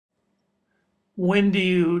When do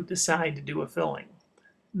you decide to do a filling?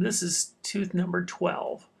 This is tooth number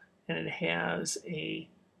 12, and it has a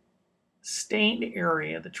stained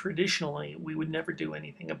area that traditionally we would never do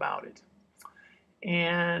anything about it.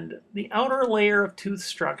 And the outer layer of tooth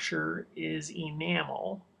structure is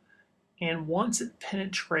enamel, and once it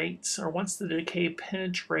penetrates, or once the decay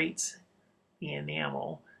penetrates the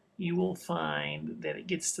enamel, you will find that it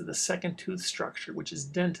gets to the second tooth structure, which is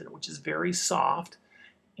dentin, which is very soft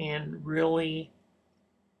and really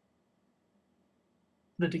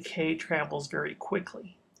the decay travels very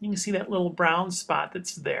quickly. You can see that little brown spot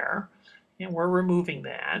that's there, and we're removing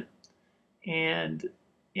that. And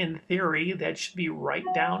in theory, that should be right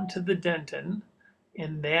down to the dentin,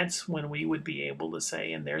 and that's when we would be able to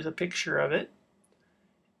say, and there's a picture of it,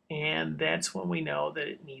 and that's when we know that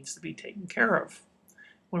it needs to be taken care of.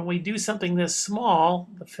 When we do something this small,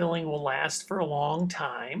 the filling will last for a long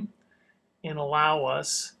time and allow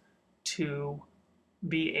us to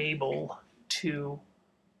be able to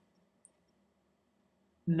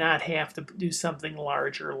not have to do something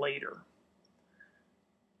larger later.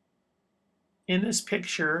 In this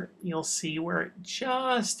picture, you'll see where it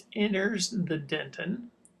just enters the dentin,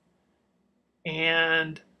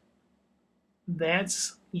 and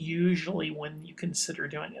that's usually when you consider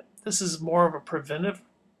doing it. This is more of a preventive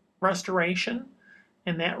restoration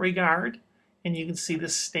in that regard, and you can see the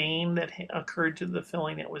stain that occurred to the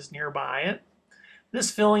filling that was nearby it.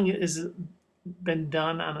 This filling has been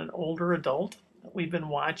done on an older adult. We've been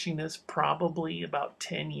watching this probably about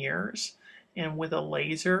 10 years. And with a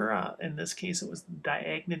laser, in this case it was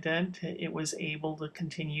Diagnodent, it was able to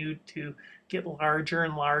continue to get larger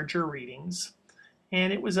and larger readings.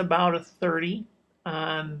 And it was about a 30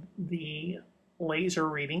 on the laser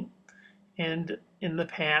reading. And in the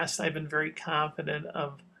past, I've been very confident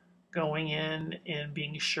of going in and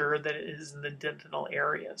being sure that it is in the dentinal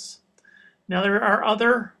areas. Now there are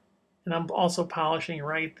other, and I'm also polishing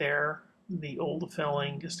right there, the old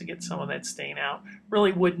filling just to get some of that stain out.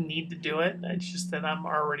 Really wouldn't need to do it. It's just that I'm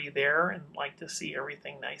already there and like to see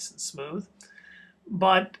everything nice and smooth.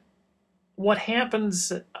 But what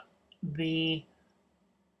happens, and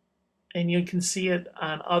you can see it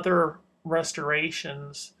on other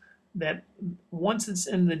restorations, that once it's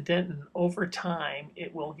in the dentin, over time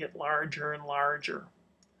it will get larger and larger.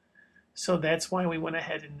 So that's why we went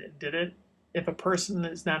ahead and did it. If a person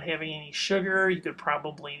is not having any sugar, you could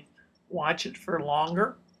probably watch it for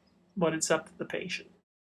longer, but it's up to the patient.